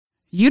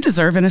You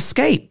deserve an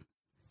escape.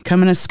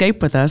 Come and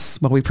escape with us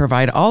while we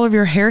provide all of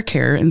your hair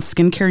care and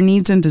skincare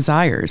needs and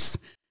desires.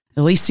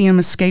 Elysium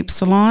Escape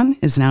Salon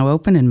is now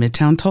open in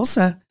Midtown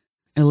Tulsa.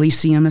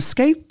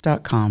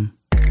 ElysiumEscape.com.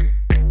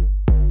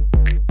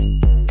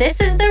 This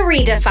is The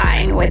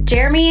Redefine with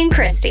Jeremy and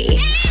Cristy.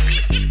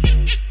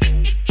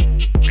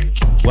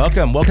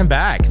 Welcome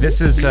back.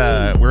 This is,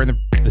 we're in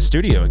the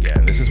studio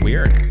again. This is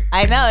weird.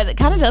 I know, it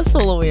kind of does feel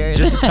a little weird.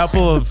 Just a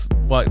couple of,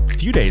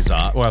 few days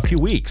off, a few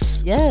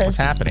weeks. Yes. What's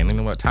happening? I don't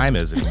even know what time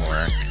it is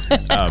anymore.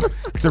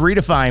 It's The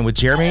Redefine with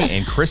Jeremy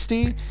and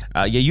Cristy.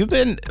 You've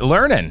been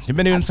learning. You've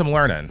been doing some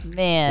learning.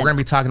 Man. We're going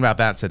to be talking about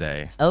that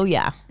today. Oh,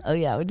 yeah.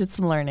 We did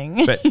some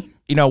learning. But,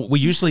 we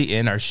usually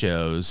end our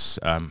shows,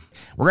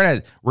 we're going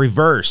to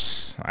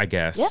reverse, I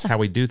guess, how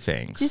we do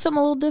things. Do something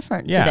a little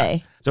different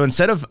today. So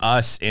instead of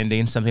us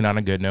ending something on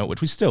a good note,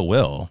 which we still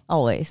will.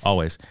 Always.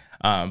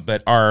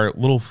 But our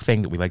little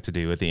thing that we like to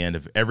do at the end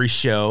of every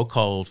show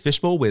called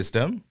Fishbowl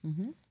Wisdom,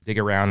 dig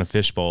around a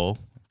fishbowl.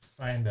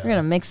 We're going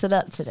to mix it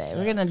up today.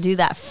 We're going to do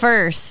that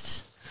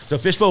first. So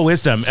Fishbowl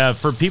Wisdom,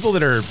 for people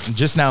that are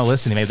just now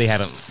listening, maybe they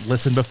haven't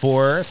listened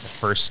before,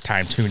 first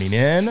time tuning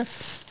in,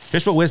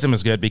 Fishbowl Wisdom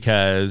is good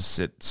because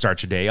it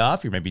starts your day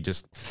off. You're maybe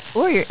just...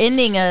 Or you're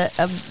ending a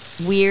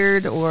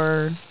weird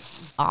or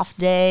off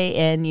day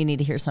and you need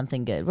to hear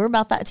something good. We're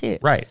about that too.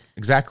 Right,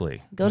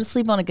 exactly. Go to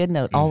sleep on a good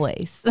note,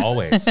 always.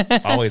 Always.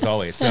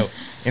 So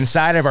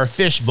inside of our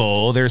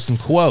fishbowl, there's some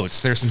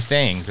quotes, there's some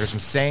things, there's some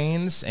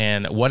sayings,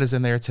 and what is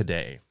in there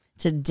today?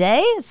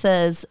 Today it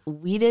says,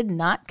 we did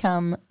not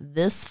come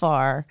this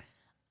far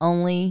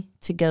only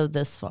to go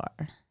this far.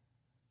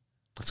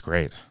 That's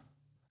great.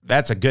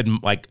 That's a good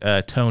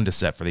tone to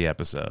set for the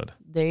episode.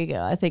 There you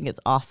go. I think it's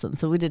awesome.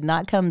 So we did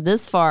not come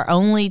this far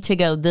only to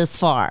go this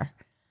far.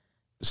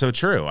 So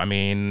true. I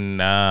mean,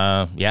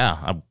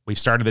 we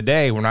started the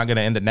day. We're not going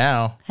to end it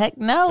now. Heck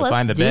no. Let's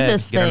find the do bed,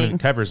 this get thing. under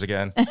the covers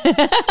again.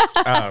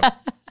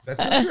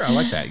 That's so true. I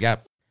like that. Yeah.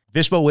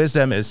 Fishbowl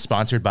Wisdom is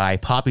sponsored by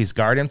Poppy's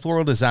Garden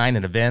Floral Design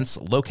and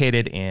Events,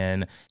 located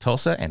in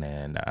Tulsa and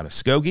in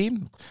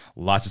Muskogee.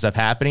 Lots of stuff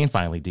happening.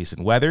 Finally,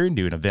 decent weather.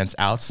 Doing events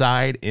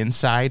outside,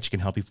 inside. She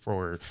can help you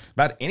for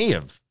about any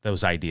of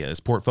those ideas.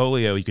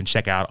 Portfolio, you can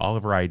check out all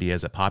of her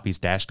ideas at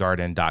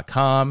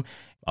poppies-garden.com.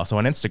 Also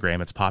on Instagram,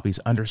 it's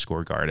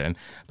poppies_garden.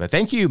 But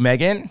thank you,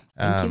 Megan.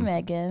 Thank you,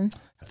 Megan.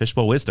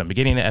 Fishbowl Wisdom,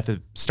 beginning at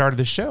the start of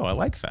the show. I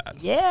like that.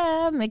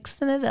 Yeah,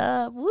 mixing it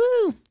up.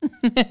 Woo!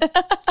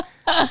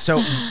 So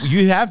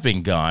you have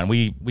been gone.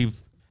 We've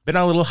been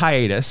on a little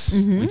hiatus.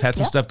 We've had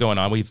some stuff going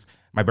on.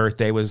 My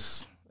birthday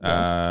was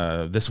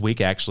this week,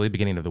 actually,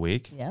 beginning of the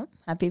week. Yeah.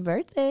 Happy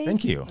birthday.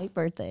 Thank you. Happy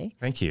birthday.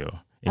 Thank you.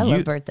 I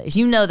love birthdays.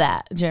 You know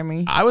that,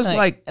 Jeremy. I was and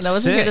I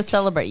wasn't sick. here to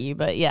celebrate you,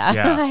 but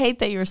yeah. I hate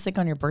that you were sick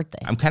on your birthday.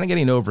 I'm kind of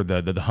getting over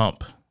the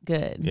hump.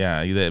 Good.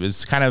 Yeah, it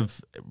was kind of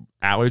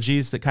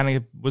allergies that kind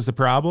of was the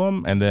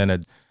problem, and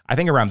then I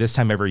think around this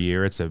time every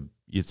year it's a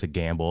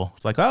gamble.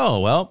 It's like, oh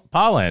well,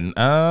 pollen,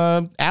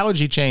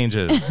 allergy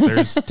changes.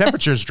 There's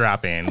temperatures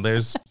dropping.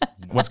 There's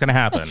what's going to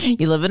happen.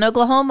 You live in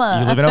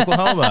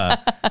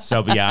Oklahoma.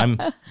 So, but yeah, I'm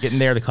getting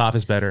there. The cough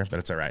is better, but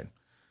it's all right.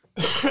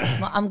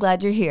 Well, I'm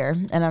glad you're here,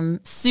 and I'm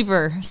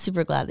super,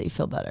 super glad that you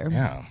feel better.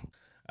 Yeah.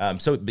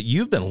 But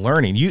you've been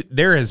learning.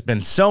 There has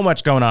been so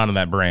much going on in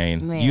that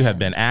brain. Man. You have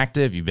been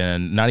active. You've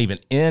been not even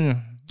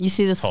in. You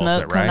see the Tulsa,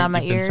 smoke coming out of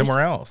my You've ears? been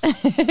somewhere else.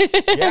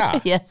 Yeah.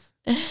 Yes.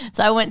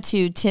 So I went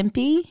to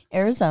Tempe,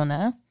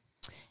 Arizona,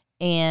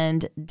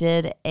 and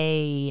did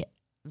a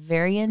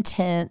very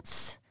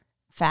intense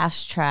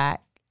fast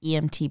track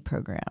EMT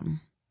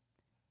program.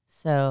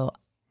 So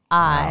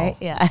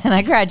and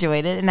I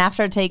graduated. And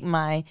after I take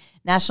my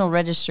national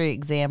registry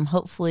exam,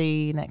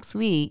 hopefully next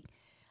week,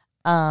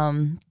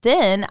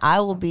 then I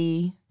will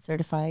be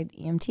certified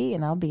EMT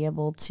and I'll be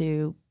able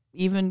to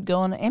even go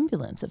on an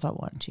ambulance if I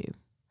want to.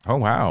 Oh,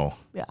 wow.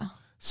 Yeah.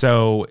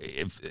 So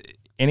if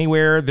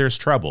anywhere there's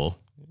trouble,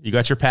 you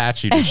got your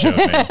patch you just showed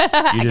me.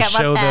 You just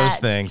show those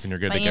things and you're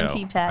good to go.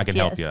 EMT patch, I can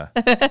help you.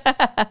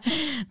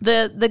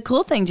 The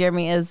cool thing,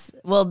 Jeremy, is,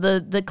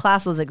 the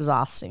class was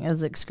exhausting. It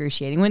was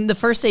excruciating. When the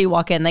first day you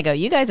walk in, they go,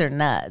 you guys are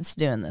nuts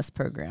doing this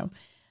program.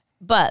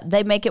 But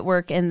they make it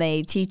work and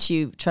they teach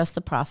you, trust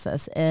the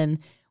process. And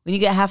when you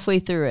get halfway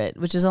through it,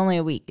 which is only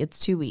a week, it's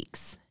 2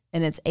 weeks.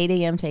 And it's 8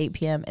 a.m. to 8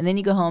 p.m. And then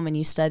you go home and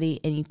you study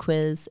and you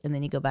quiz and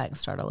then you go back and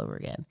start all over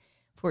again.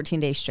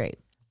 14 days straight.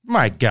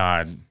 My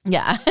God.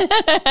 Yeah.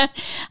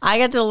 I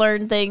got to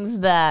learn things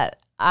that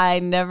I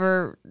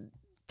never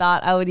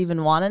thought I would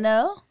even want to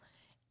know.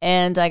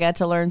 And I got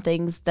to learn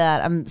things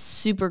that I'm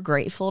super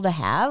grateful to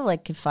have.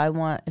 Like if I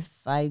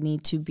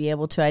need to be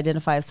able to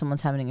identify if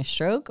someone's having a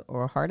stroke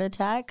or a heart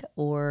attack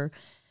or,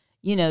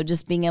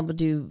 just being able to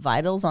do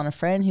vitals on a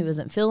friend who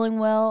isn't feeling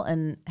well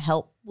and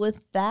help with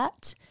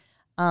that.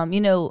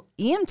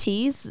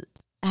 EMTs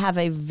have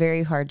a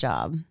very hard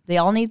job. They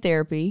all need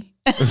therapy.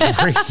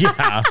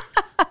 Yeah.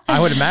 I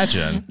would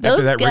imagine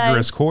after that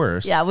rigorous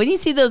course. Yeah. When you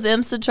see those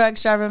IMSA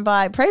trucks driving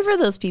by, pray for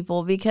those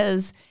people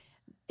because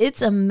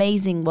it's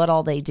amazing what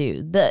all they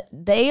do.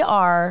 They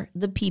are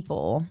the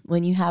people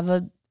when you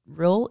have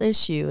real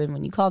issue, and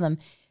when you call them,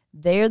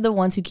 they're the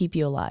ones who keep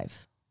you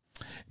alive.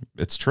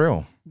 It's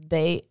true.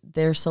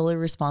 They're solely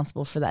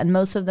responsible for that, and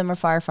most of them are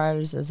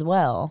firefighters as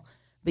well.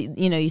 But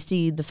you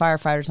see the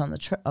firefighters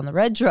on the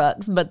red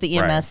trucks, but the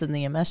EMS and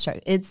the EMS truck.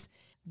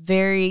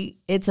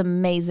 It's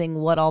amazing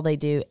what all they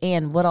do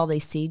and what all they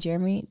see.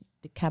 Jeremy,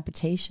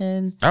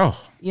 decapitation.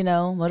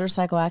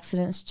 Motorcycle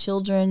accidents,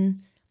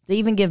 children. They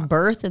even give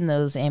birth in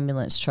those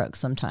ambulance trucks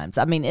sometimes.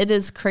 I mean, it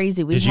is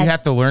crazy. Did you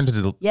have to learn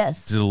to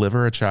yes. to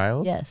deliver a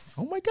child? Yes.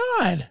 Oh, my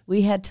God.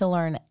 We had to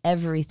learn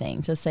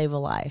everything to save a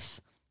life.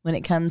 When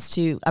it comes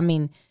to,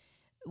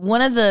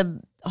 one of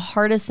the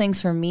hardest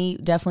things for me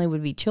definitely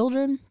would be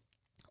children,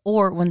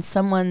 or when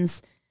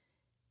someone's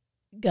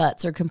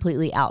guts are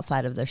completely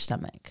outside of their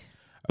stomach.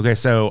 Okay,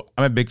 so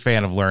I'm a big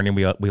fan of learning.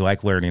 We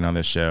like learning on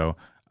this show.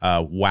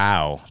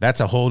 Wow, that's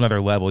a whole nother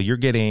level. You're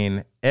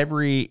getting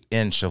every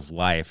inch of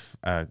life.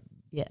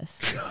 Yes.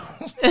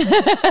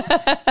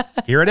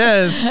 Here it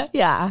is.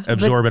 Yeah.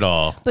 Absorb it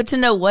all. But to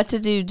know what to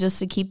do just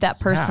to keep that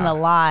person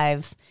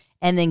alive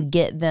and then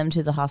get them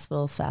to the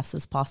hospital as fast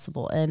as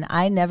possible. And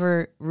I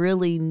never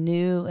really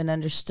knew and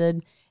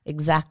understood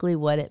exactly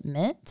what it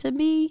meant to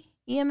be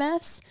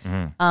EMS.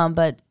 Mm-hmm.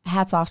 But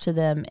hats off to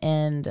them.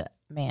 And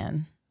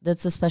man,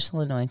 that's a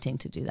special anointing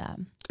to do that.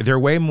 They're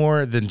way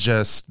more than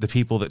just the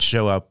people that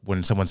show up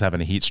when someone's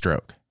having a heat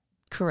stroke.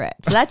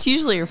 Correct. So that's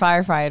usually your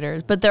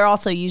firefighters, but they're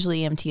also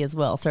usually EMT as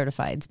well,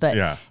 certified. But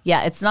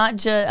yeah, it's not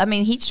just,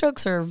 heat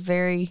strokes are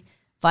very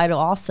vital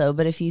also.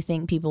 But if you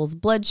think people's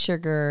blood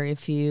sugar,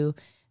 if you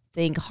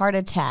think heart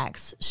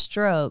attacks,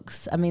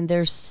 strokes,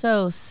 there's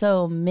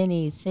so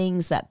many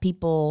things that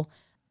people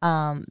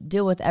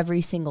deal with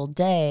every single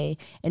day.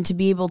 And to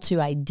be able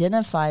to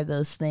identify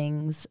those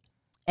things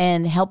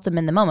and help them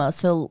in the moment.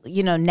 So,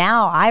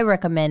 now I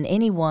recommend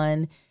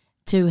anyone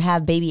to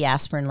have baby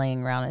aspirin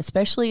laying around,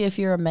 especially if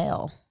you're a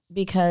male,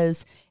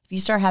 because if you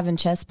start having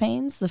chest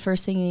pains, the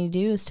first thing you need to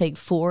do is take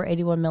 4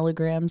 81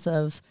 milligrams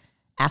of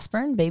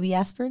aspirin, baby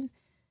aspirin,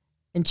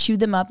 and chew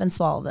them up and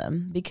swallow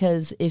them.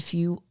 Because if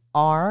you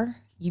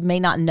may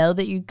not know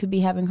that you could be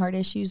having heart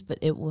issues, but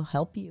it will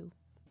help you.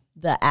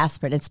 The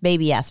aspirin, it's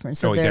baby aspirin.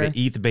 So you got to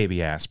eat the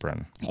baby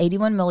aspirin.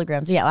 81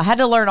 milligrams. Yeah, I had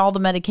to learn all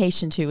the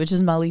medication too, which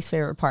is my least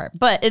favorite part,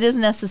 but it is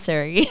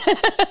necessary.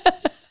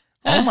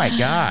 Oh my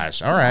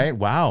gosh. All right.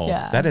 Wow.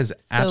 Yeah. That is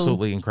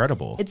absolutely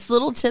incredible. It's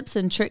little tips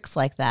and tricks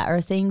like that,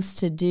 or things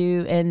to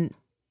do. And,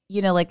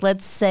 like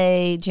let's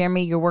say,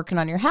 Jeremy, you're working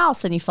on your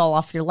house and you fall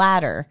off your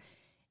ladder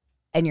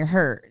and you're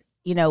hurt.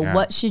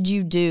 What should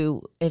you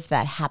do if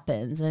that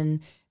happens?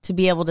 And to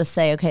be able to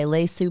say, okay,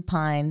 lay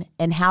supine,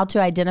 and how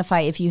to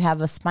identify if you have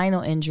a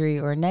spinal injury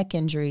or a neck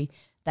injury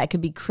that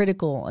could be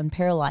critical and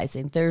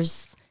paralyzing.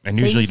 And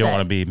usually you don't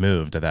want to be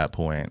moved at that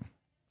point.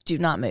 Do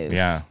not move.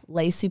 Yeah.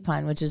 Lay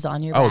supine, which is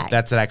on your back. Oh,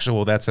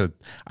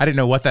 I didn't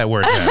know what that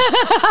word meant.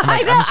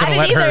 I'm just going to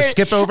let her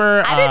skip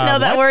over. I didn't know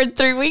that word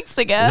 3 weeks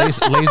ago.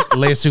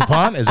 Lay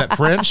supine? Is that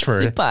French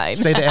for supine.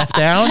 Stay the F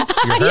down?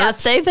 You're hurt? Yeah,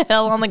 stay the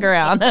hell on the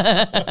ground.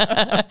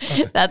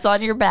 That's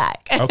on your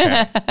back.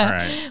 Okay. All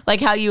right.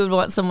 Like how you would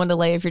want someone to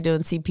lay if you're doing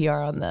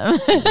CPR on them.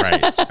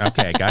 Right.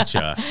 Okay.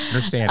 Gotcha.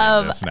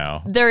 Understanding this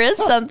now. There is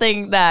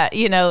something that,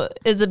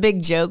 is a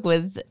big joke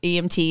with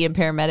EMT and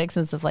paramedics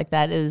and stuff like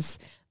that is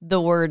the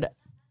word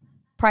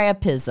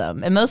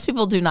priapism. And most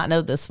people do not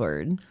know this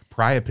word.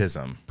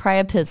 Priapism.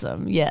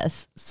 Priapism,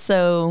 yes.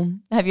 So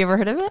have you ever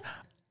heard of it?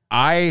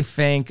 I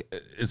think,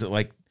 is it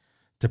like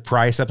to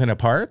pry something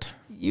apart?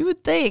 You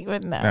would think,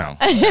 but no.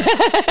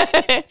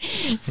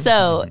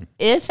 So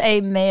if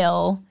a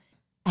male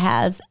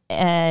has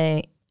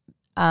a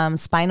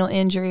spinal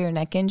injury or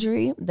neck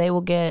injury, they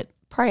will get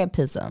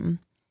priapism,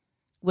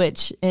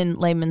 which in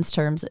layman's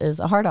terms is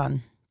a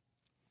hard-on.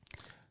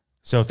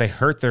 So if they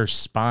hurt their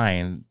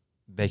spine,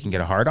 they can get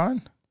a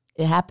hard-on?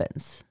 It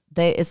happens.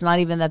 It's not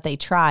even that they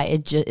try.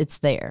 It's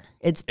there.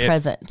 It's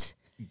present.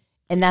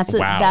 And that's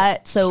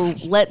that. So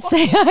let's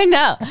say, I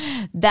know,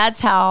 that's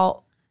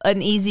how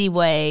an easy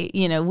way,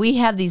 we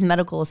have these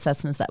medical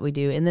assessments that we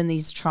do, and then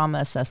these trauma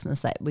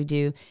assessments that we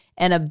do.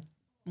 And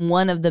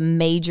one of the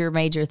major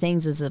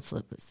things is if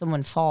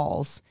someone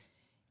falls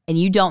and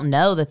you don't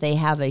know that they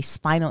have a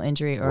spinal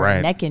injury or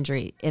a neck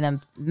injury in a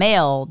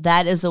male,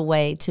 that is a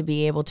way to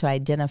be able to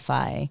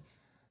identify.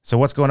 So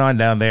what's going on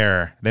down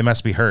there? They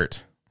must be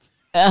hurt.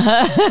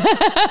 That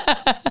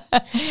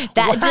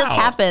just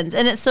happens.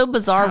 And it's so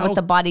bizarre what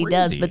the body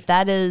does, but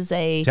that is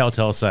a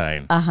telltale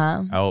sign.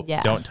 Uh-huh. Oh,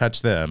 yeah. Don't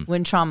touch them.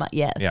 When trauma,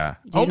 yes. Yeah.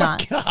 Do my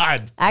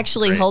God.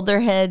 Actually, hold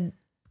their head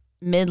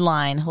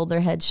midline, hold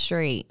their head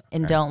straight,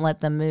 and don't let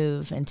them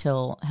move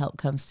until help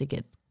comes to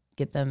get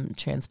them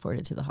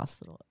transported to the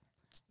hospital.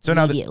 So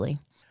immediately.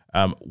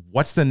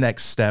 What's the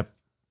next step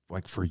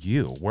like for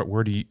you?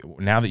 Where do you,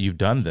 now that you've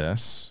done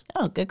this?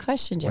 Oh, good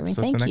question, Jeremy.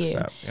 Thank you. Next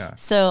step? Yeah.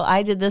 So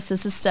I did this.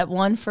 This is step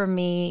one for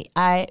me.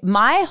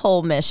 My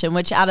whole mission,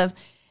 which out of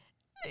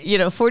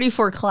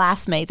 44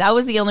 classmates, I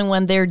was the only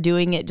one there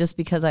doing it just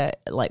because I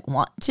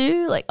want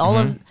to. Like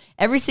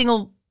every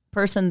single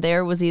person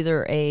there was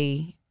either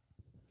a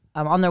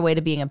on their way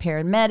to being a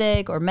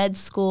paramedic or med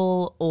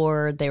school,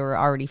 or they were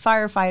already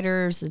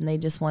firefighters and they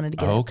just wanted to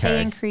get a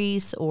pay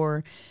increase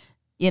or,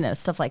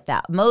 stuff like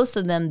that. Most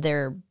of them,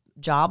 their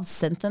jobs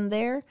sent them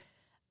there.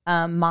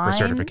 Mine, for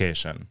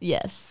certification.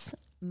 Yes.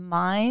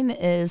 Mine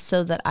is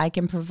so that I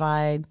can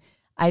provide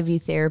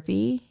IV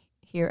therapy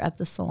here at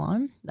the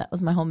salon. That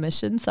was my whole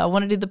mission. So I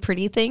want to do the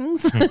pretty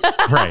things.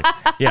 Right.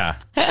 Yeah.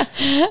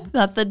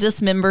 Not the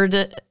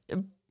dismembered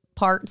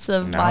parts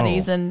of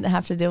bodies and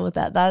have to deal with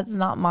that. That's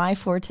not my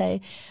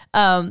forte.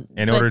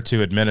 In order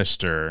to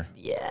administer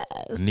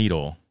a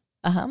needle.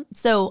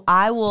 So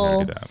I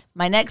will,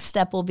 my next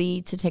step will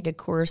be to take a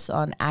course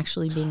on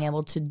actually being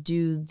able to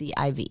do the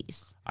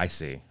IVs. I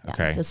see. Yeah,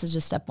 okay. This is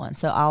just step one.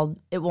 So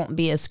it won't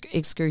be as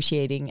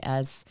excruciating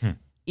as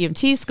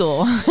EMT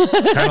school.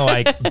 It's kind of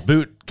like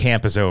boot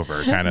camp is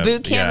over.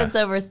 Boot camp is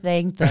over.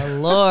 Thank the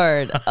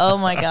Lord. Oh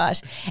my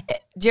gosh.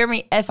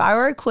 Jeremy, if I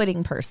were a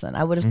quitting person,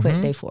 I would have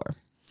quit day 4.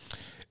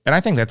 And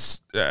I think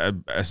that's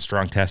a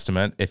strong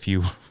testament. If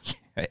you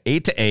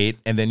 8 to 8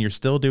 and then you're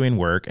still doing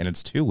work and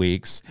it's 2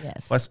 weeks.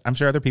 Yes. Plus, I'm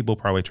sure other people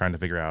probably trying to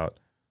figure out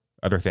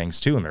other things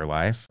too in their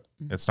life.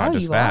 It's not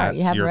just that.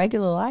 You have a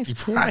regular life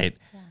too. Right.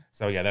 Yeah.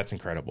 So yeah, that's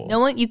incredible. No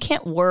one, you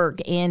can't work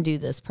and do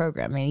this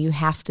program. I mean, you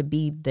have to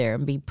be there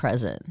and be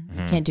present.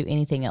 You can't do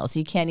anything else.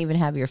 You can't even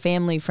have your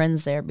family,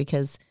 friends there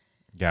because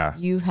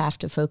you have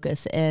to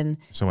focus. And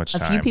so much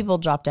time. A few people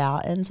dropped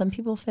out and some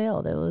people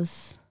failed. It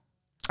was.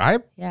 I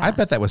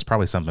bet that was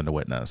probably something to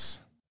witness.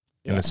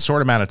 In a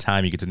short amount of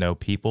time, you get to know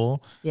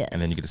people,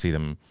 and then you get to see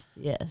them.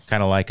 Yes,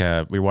 kind of like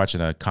we're watching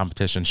a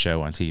competition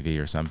show on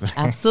TV or something.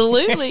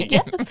 Absolutely,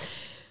 yes.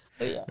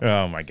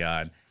 Oh my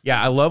God,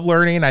 yeah, I love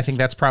learning. I think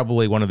that's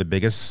probably one of the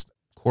biggest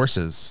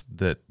courses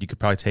that you could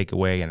probably take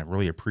away and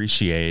really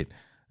appreciate.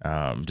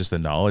 Just the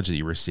knowledge that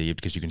you received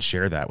because you can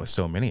share that with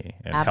so many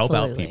and help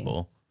out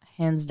people.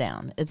 Hands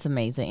down, it's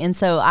amazing. And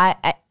so I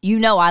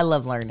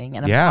love learning,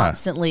 and I'm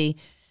constantly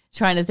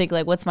trying to think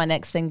like, what's my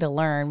next thing to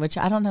learn, which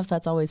I don't know if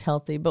that's always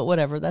healthy, but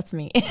whatever, that's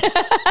me.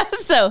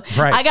 So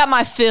I got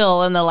my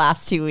fill in the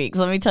last 2 weeks.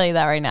 Let me tell you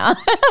that right now.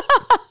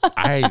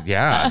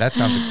 That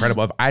sounds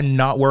incredible. I'm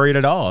not worried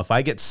at all. If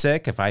I get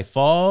sick, if I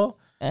fall,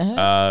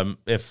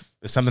 if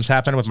something's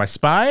happening with my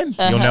spine,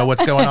 you'll know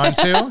what's going on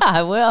too.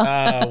 I will.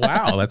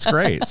 Wow, that's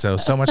great. So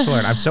much to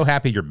learn. I'm so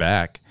happy you're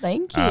back.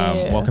 Thank you.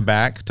 Welcome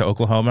back to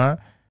Oklahoma.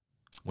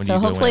 So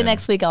hopefully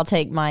next week I'll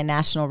take my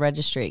national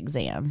registry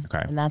exam.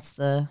 Okay. And that's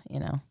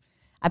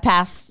I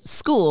passed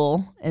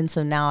school, and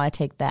so now I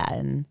take that,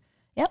 and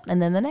and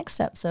then the next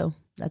step. So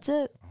that's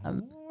it.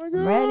 I'm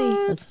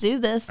ready. Let's do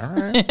this. All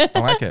right. I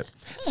like it.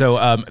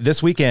 So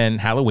this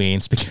weekend,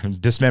 Halloween, speaking of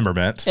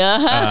dismemberment, you're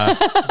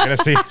going to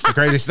see some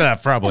crazy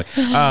stuff probably.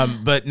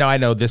 But no, I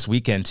know this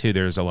weekend too,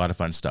 there's a lot of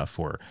fun stuff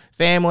for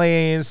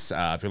families.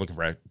 If you're looking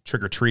for a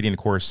trick-or-treating, of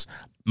course,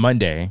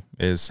 Monday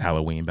is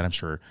Halloween, but I'm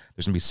sure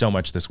there's going to be so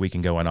much this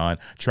weekend going on.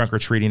 Trunk or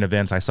treating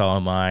events I saw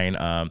online,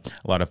 a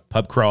lot of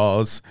pub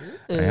crawls.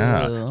 Ooh.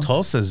 Yeah.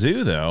 Tulsa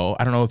Zoo, though,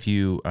 I don't know if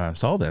you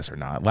saw this or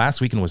not.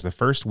 Last weekend was the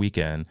first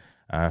weekend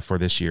for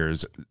this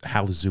year's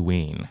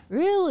Halloween.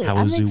 Really?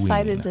 I'm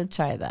excited to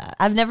try that.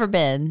 I've never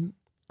been.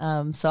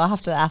 So I'll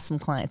have to ask some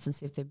clients and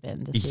see if they've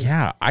been to see.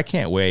 Yeah, I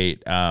can't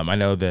wait. I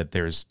know that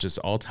there's just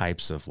all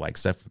types of like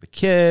stuff for the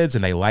kids,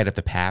 and they light up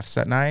the paths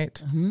at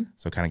night.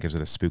 So it kind of gives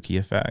it a spooky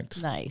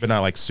effect. Nice. But not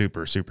like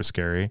super, super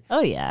scary.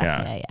 Oh,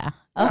 yeah.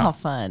 Oh, how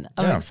fun.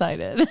 I'm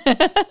excited.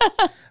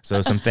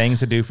 So some things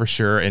to do for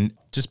sure, and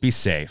just be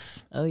safe.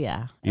 Oh,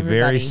 yeah. Be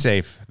very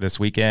safe this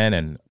weekend,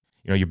 and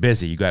you're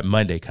busy. You got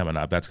Monday coming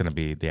up. That's going to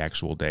be the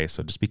actual day.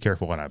 So just be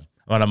careful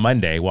on a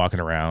Monday walking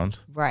around.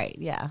 Right.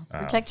 Yeah.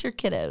 Protect your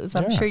kiddos.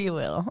 I'm sure you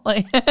will.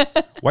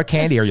 What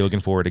candy are you looking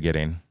forward to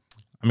getting?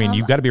 I mean,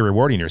 you've got to be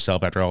rewarding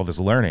yourself after all this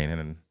learning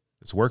and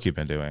this work you've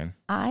been doing.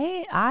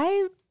 My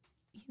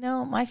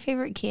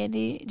favorite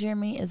candy,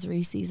 Jeremy, is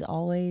Reese's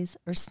always,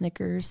 or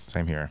Snickers.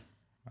 Same here.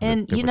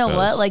 And you know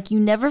what? Like, you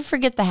never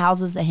forget the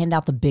houses that hand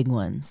out the big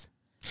ones.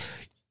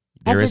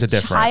 There is a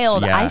difference.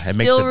 Child, yeah, I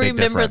still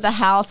remember difference. the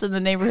house in the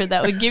neighborhood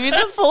that would give you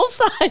the full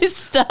size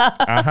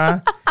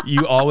stuff.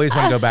 You always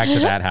want to go back to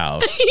that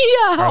house.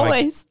 Yeah, or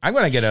always. Like, I'm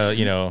going to get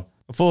a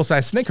full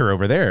size Snicker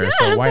over there. Yeah,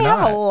 so why they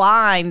not? Have a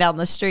line down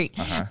the street.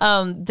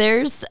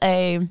 There's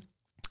a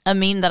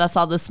meme that I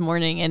saw this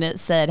morning, and it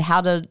said how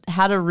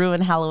to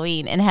ruin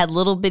Halloween, and had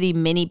little bitty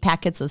mini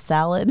packets of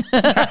salad.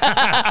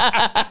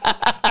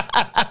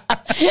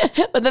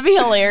 Wouldn't that be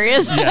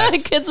hilarious?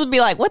 Yes. Kids would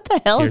be like, what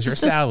the hell Here's your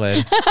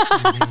salad.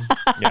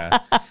 Yeah.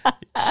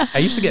 I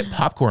used to get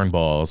popcorn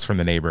balls from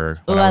the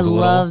neighbor when I was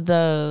little. love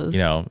those.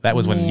 That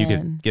was when you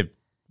could give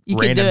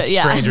random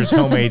strangers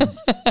homemade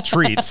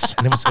treats,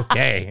 and it was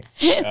okay.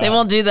 They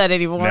won't do that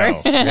anymore.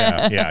 No.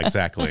 Yeah,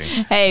 exactly.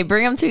 Hey,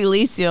 bring them to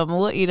Elysium.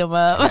 We'll eat them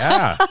up.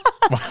 Yeah.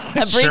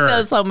 Bring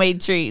those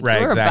homemade treats.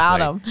 Right, We're about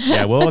them.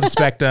 Yeah, we'll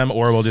inspect them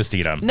or we'll just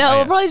eat them. No,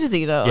 we'll probably just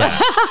eat them. Yeah.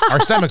 Our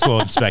stomachs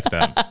will inspect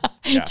them.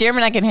 Yeah. Jeremy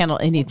and I can handle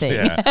anything.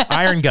 Yeah.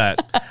 Iron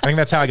gut. I think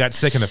that's how I got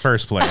sick in the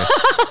first place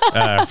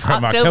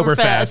from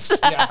Oktoberfest.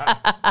 Yeah.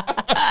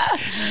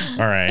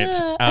 All right.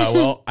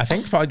 Well, I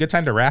think it's probably a good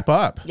time to wrap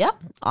up. Yeah.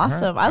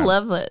 Awesome. Right. I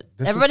love it.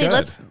 This Everybody, is good.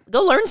 let's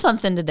go learn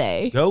something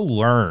today. Go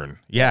learn.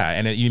 Yeah.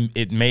 And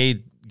it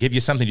may give you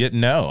something you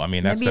didn't know. I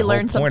mean, that's Maybe the you whole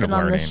learned point of something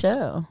on learning. the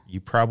show. You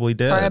probably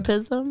did.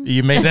 Priapism.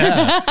 You may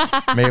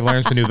have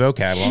learned some new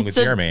vocab along with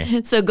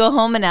Jeremy. So go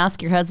home and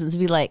ask your husbands.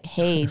 Be like,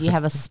 hey, do you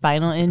have a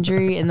spinal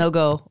injury? And they'll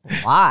go,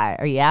 why?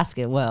 Are you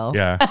asking? Well,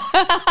 Yeah.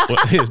 Well,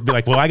 it'd be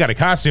like, well, I got a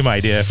costume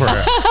idea for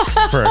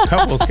a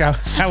couple's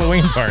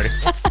Halloween party.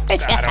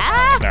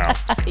 I don't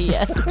know.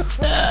 yes.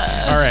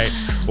 All right.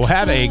 Well,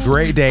 have a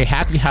great day.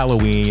 Happy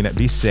Halloween.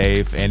 Be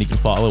safe. And you can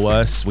follow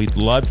us. We'd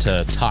love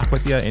to talk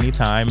with you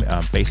anytime.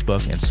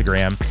 Facebook,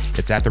 Instagram.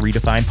 It's at The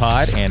Redefined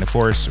Pod. And, of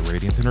course,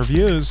 ratings and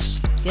reviews.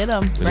 Get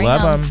them. We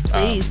love them.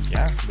 Please.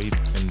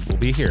 And we'll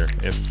be here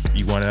if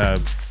you want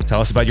to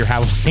tell us about your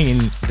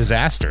Halloween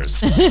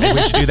disasters. Maybe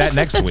we should do that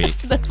next week.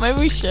 Maybe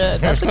we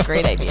should. That's a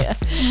great idea.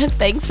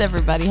 Thanks,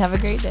 everybody. Have a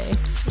great day.